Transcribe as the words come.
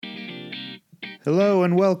Hello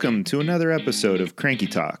and welcome to another episode of Cranky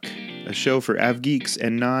Talk, a show for AvGeeks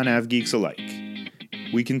and non-AvGeeks alike.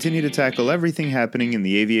 We continue to tackle everything happening in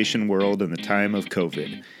the aviation world in the time of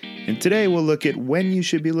COVID, and today we'll look at when you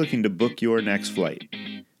should be looking to book your next flight.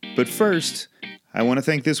 But first, I want to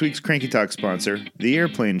thank this week's Cranky Talk sponsor, The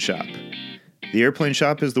Airplane Shop. The Airplane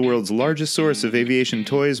Shop is the world's largest source of aviation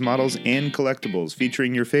toys, models, and collectibles,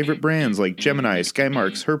 featuring your favorite brands like Gemini,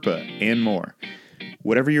 Skymarks, Herpa, and more.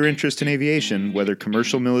 Whatever your interest in aviation, whether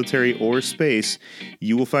commercial, military, or space,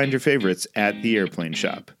 you will find your favorites at the Airplane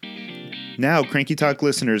Shop. Now, Cranky Talk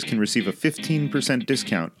listeners can receive a 15%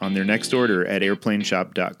 discount on their next order at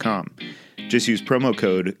airplaneshop.com. Just use promo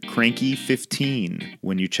code CRANKY15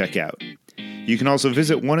 when you check out. You can also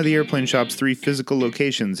visit one of the Airplane Shop's 3 physical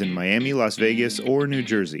locations in Miami, Las Vegas, or New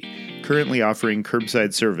Jersey, currently offering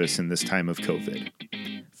curbside service in this time of COVID.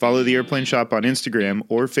 Follow the Airplane Shop on Instagram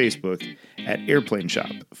or Facebook at Airplane Shop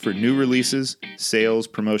for new releases, sales,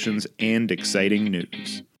 promotions, and exciting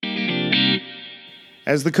news.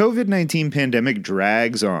 As the COVID-19 pandemic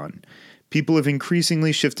drags on, people have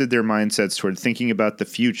increasingly shifted their mindsets toward thinking about the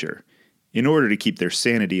future in order to keep their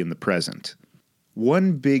sanity in the present.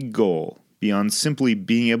 One big goal, beyond simply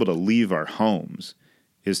being able to leave our homes,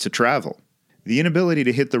 is to travel. The inability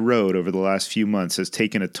to hit the road over the last few months has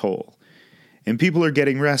taken a toll, and people are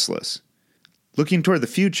getting restless. Looking toward the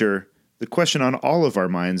future, the question on all of our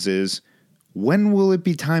minds is, when will it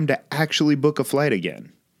be time to actually book a flight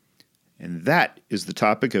again? And that is the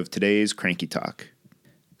topic of today's Cranky Talk.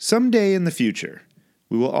 Someday in the future,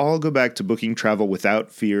 we will all go back to booking travel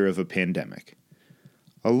without fear of a pandemic.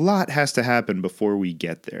 A lot has to happen before we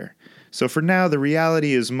get there, so for now the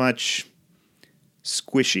reality is much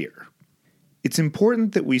squishier. It's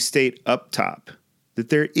important that we state up top that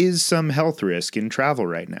there is some health risk in travel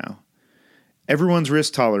right now. Everyone's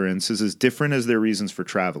risk tolerance is as different as their reasons for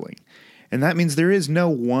traveling, and that means there is no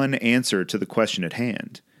one answer to the question at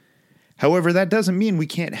hand. However, that doesn't mean we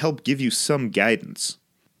can't help give you some guidance.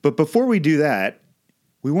 But before we do that,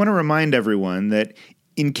 we want to remind everyone that,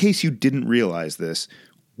 in case you didn't realize this,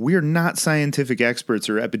 we're not scientific experts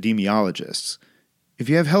or epidemiologists. If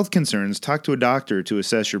you have health concerns, talk to a doctor to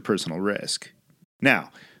assess your personal risk. Now,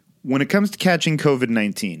 when it comes to catching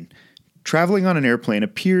COVID-19, traveling on an airplane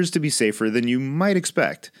appears to be safer than you might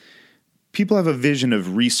expect. People have a vision of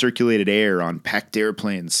recirculated air on packed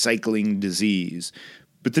airplanes cycling disease,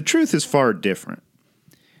 but the truth is far different.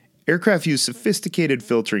 Aircraft use sophisticated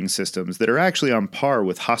filtering systems that are actually on par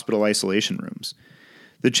with hospital isolation rooms.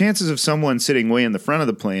 The chances of someone sitting way in the front of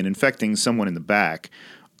the plane infecting someone in the back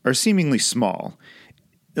are seemingly small,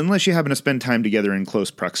 unless you happen to spend time together in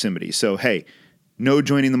close proximity. So, hey, no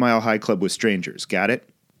joining the Mile High Club with strangers, got it?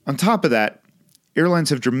 On top of that,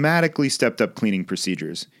 airlines have dramatically stepped up cleaning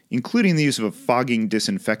procedures, including the use of a fogging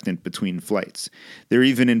disinfectant between flights. They're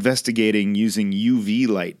even investigating using UV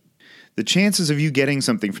light. The chances of you getting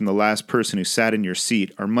something from the last person who sat in your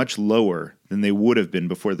seat are much lower than they would have been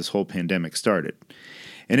before this whole pandemic started.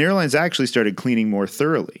 And airlines actually started cleaning more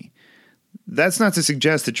thoroughly. That's not to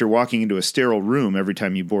suggest that you're walking into a sterile room every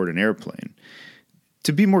time you board an airplane.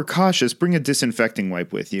 To be more cautious, bring a disinfecting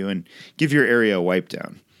wipe with you and give your area a wipe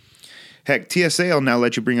down. Heck, TSA will now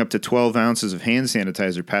let you bring up to 12 ounces of hand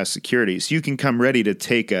sanitizer past security, so you can come ready to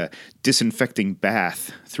take a disinfecting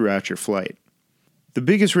bath throughout your flight. The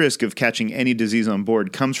biggest risk of catching any disease on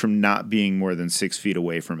board comes from not being more than 6 feet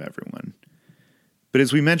away from everyone. But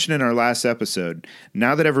as we mentioned in our last episode,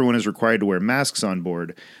 now that everyone is required to wear masks on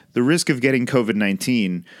board, the risk of getting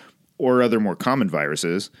COVID-19, or other more common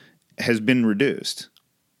viruses, has been reduced.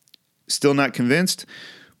 Still not convinced?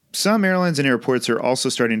 Some airlines and airports are also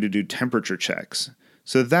starting to do temperature checks,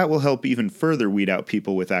 so that will help even further weed out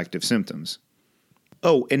people with active symptoms.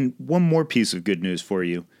 Oh, and one more piece of good news for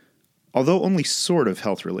you. Although only sort of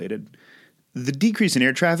health-related, the decrease in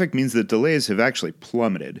air traffic means that delays have actually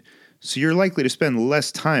plummeted, so you're likely to spend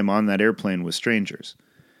less time on that airplane with strangers.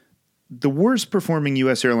 The worst performing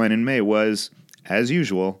U.S. airline in May was, as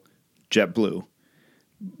usual, JetBlue.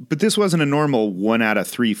 But this wasn't a normal 1 out of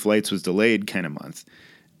 3 flights was delayed kind of month.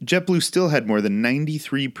 JetBlue still had more than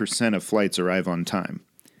 93% of flights arrive on time.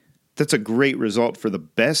 That's a great result for the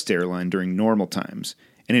best airline during normal times,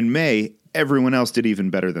 and in May, everyone else did even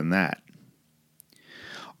better than that.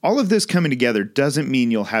 All of this coming together doesn't mean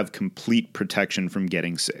you'll have complete protection from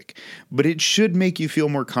getting sick, but it should make you feel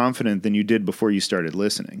more confident than you did before you started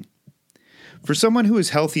listening. For someone who is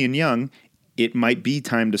healthy and young, it might be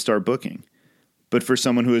time to start booking. But for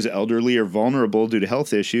someone who is elderly or vulnerable due to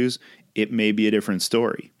health issues, it may be a different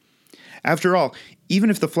story. After all, even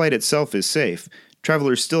if the flight itself is safe,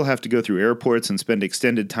 travelers still have to go through airports and spend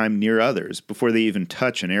extended time near others before they even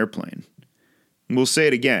touch an airplane. We'll say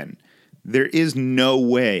it again. There is no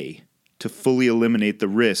way to fully eliminate the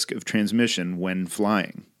risk of transmission when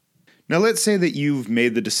flying. Now let's say that you've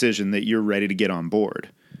made the decision that you're ready to get on board.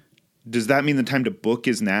 Does that mean the time to book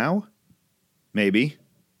is now? Maybe.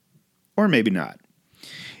 Or maybe not.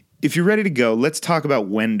 If you're ready to go, let's talk about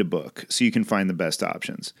when to book so you can find the best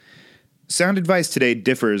options. Sound advice today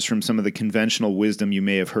differs from some of the conventional wisdom you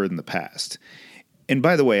may have heard in the past. And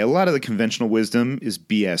by the way, a lot of the conventional wisdom is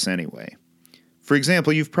BS anyway. For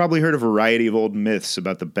example, you've probably heard a variety of old myths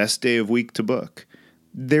about the best day of week to book.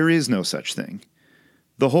 There is no such thing.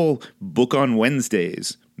 The whole book on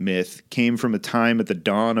Wednesdays myth came from a time at the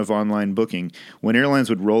dawn of online booking when airlines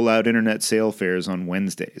would roll out internet sale fares on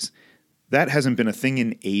Wednesdays. That hasn't been a thing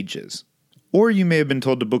in ages. Or you may have been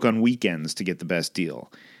told to book on weekends to get the best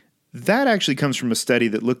deal. That actually comes from a study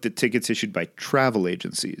that looked at tickets issued by travel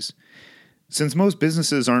agencies. Since most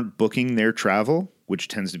businesses aren't booking their travel, which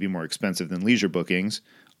tends to be more expensive than leisure bookings,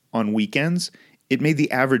 on weekends, it made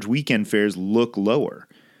the average weekend fares look lower.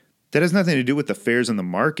 That has nothing to do with the fares in the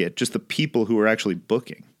market, just the people who are actually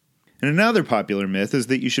booking. And another popular myth is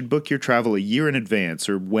that you should book your travel a year in advance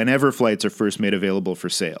or whenever flights are first made available for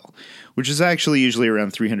sale, which is actually usually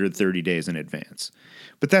around 330 days in advance.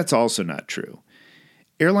 But that's also not true.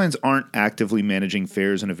 Airlines aren't actively managing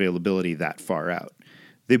fares and availability that far out.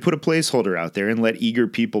 They put a placeholder out there and let eager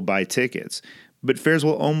people buy tickets, but fares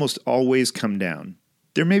will almost always come down.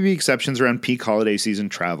 There may be exceptions around peak holiday season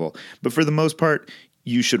travel, but for the most part,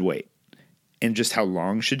 you should wait. And just how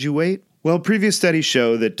long should you wait? Well, previous studies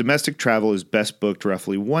show that domestic travel is best booked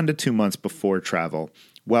roughly 1 to 2 months before travel,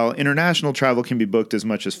 while international travel can be booked as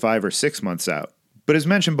much as 5 or 6 months out. But as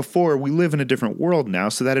mentioned before, we live in a different world now,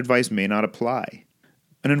 so that advice may not apply.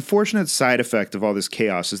 An unfortunate side effect of all this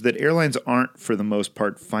chaos is that airlines aren't, for the most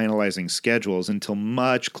part, finalizing schedules until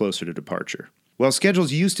much closer to departure. While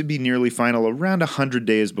schedules used to be nearly final around 100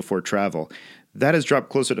 days before travel, that has dropped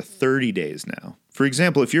closer to 30 days now. For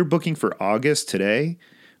example, if you're booking for August today,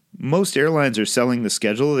 most airlines are selling the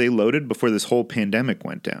schedule they loaded before this whole pandemic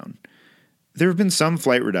went down. There have been some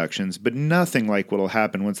flight reductions, but nothing like what will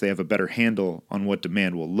happen once they have a better handle on what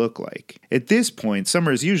demand will look like. At this point,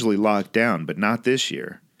 summer is usually locked down, but not this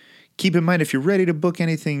year. Keep in mind, if you're ready to book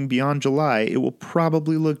anything beyond July, it will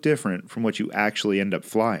probably look different from what you actually end up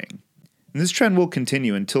flying. And this trend will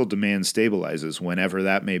continue until demand stabilizes, whenever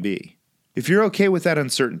that may be. If you're okay with that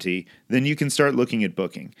uncertainty, then you can start looking at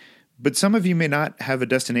booking. But some of you may not have a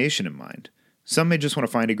destination in mind. Some may just want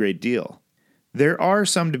to find a great deal. There are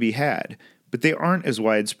some to be had, but they aren't as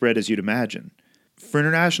widespread as you'd imagine. For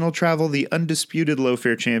international travel, the undisputed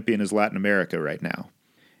low-fare champion is Latin America right now.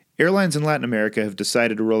 Airlines in Latin America have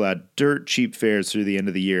decided to roll out dirt cheap fares through the end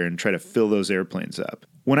of the year and try to fill those airplanes up.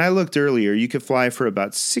 When I looked earlier, you could fly for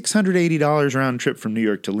about $680 round trip from New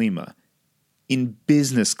York to Lima. In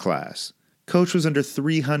business class. Coach was under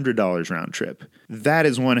 $300 round trip. That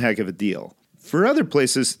is one heck of a deal. For other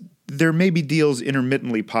places, there may be deals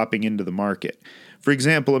intermittently popping into the market. For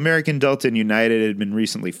example, American Delta and United had been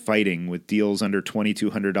recently fighting with deals under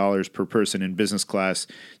 $2,200 per person in business class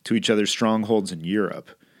to each other's strongholds in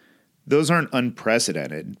Europe. Those aren't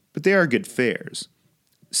unprecedented, but they are good fares.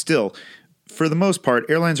 Still, for the most part,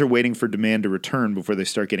 airlines are waiting for demand to return before they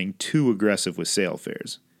start getting too aggressive with sale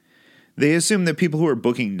fares. They assume that people who are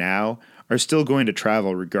booking now are still going to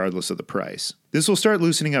travel regardless of the price. This will start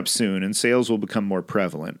loosening up soon and sales will become more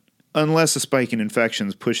prevalent, unless a spike in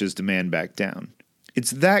infections pushes demand back down.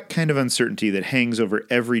 It's that kind of uncertainty that hangs over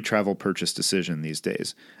every travel purchase decision these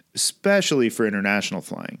days, especially for international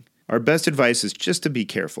flying. Our best advice is just to be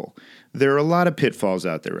careful. There are a lot of pitfalls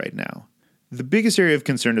out there right now. The biggest area of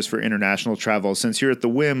concern is for international travel, since you're at the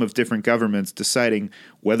whim of different governments deciding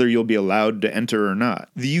whether you'll be allowed to enter or not.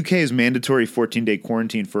 The UK's mandatory 14-day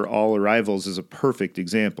quarantine for all arrivals is a perfect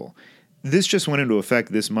example. This just went into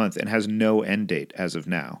effect this month and has no end date as of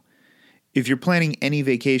now. If you're planning any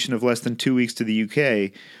vacation of less than 2 weeks to the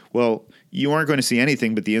UK, well, you aren't going to see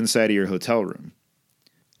anything but the inside of your hotel room.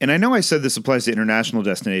 And I know I said this applies to international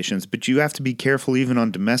destinations, but you have to be careful even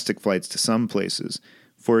on domestic flights to some places.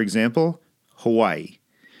 For example, Hawaii.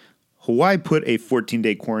 Hawaii put a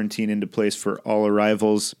 14-day quarantine into place for all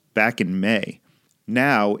arrivals back in May.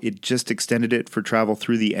 Now, it just extended it for travel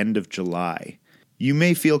through the end of July. You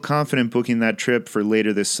may feel confident booking that trip for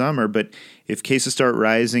later this summer, but if cases start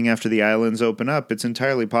rising after the islands open up, it's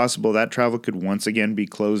entirely possible that travel could once again be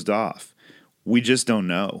closed off. We just don't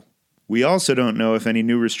know. We also don't know if any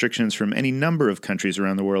new restrictions from any number of countries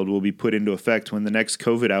around the world will be put into effect when the next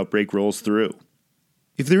COVID outbreak rolls through.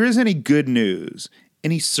 If there is any good news,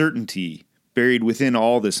 any certainty buried within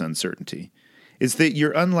all this uncertainty, it's that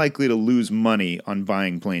you're unlikely to lose money on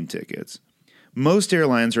buying plane tickets. Most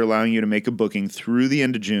airlines are allowing you to make a booking through the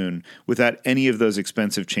end of June without any of those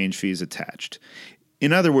expensive change fees attached.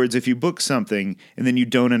 In other words, if you book something and then you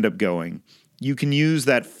don't end up going, you can use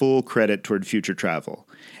that full credit toward future travel,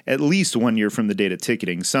 at least 1 year from the date of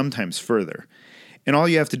ticketing, sometimes further. And all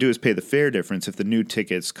you have to do is pay the fare difference if the new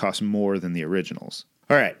tickets cost more than the originals.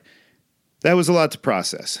 All right, that was a lot to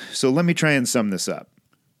process, so let me try and sum this up.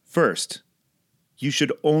 First, you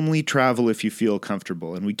should only travel if you feel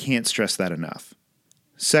comfortable, and we can't stress that enough.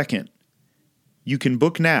 Second, you can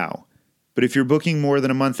book now, but if you're booking more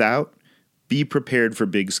than a month out, be prepared for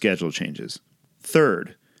big schedule changes.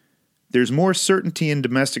 Third, there's more certainty in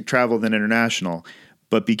domestic travel than international,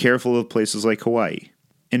 but be careful of places like Hawaii.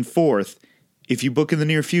 And fourth, if you book in the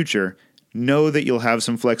near future, know that you'll have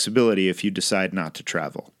some flexibility if you decide not to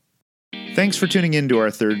travel. Thanks for tuning in to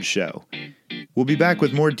our third show. We'll be back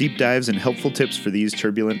with more deep dives and helpful tips for these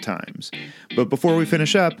turbulent times. But before we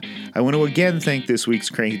finish up, I want to again thank this week's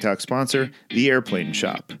Cranky Talk sponsor, The Airplane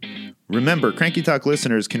Shop. Remember, Cranky Talk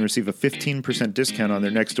listeners can receive a 15% discount on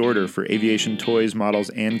their next order for aviation toys, models,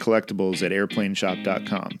 and collectibles at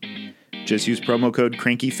airplaneshop.com. Just use promo code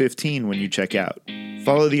CRANKY15 when you check out.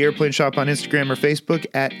 Follow The Airplane Shop on Instagram or Facebook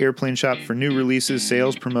at Airplane Shop for new releases,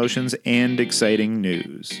 sales, promotions, and exciting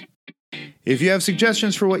news. If you have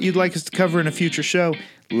suggestions for what you'd like us to cover in a future show,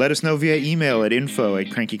 let us know via email at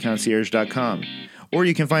info@crankyconcierge.com. Or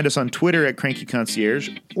you can find us on Twitter at Cranky Concierge,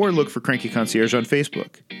 or look for Cranky Concierge on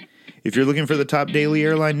Facebook. If you're looking for the top daily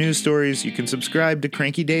airline news stories, you can subscribe to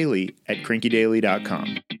Cranky Daily at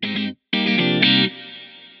crankydaily.com.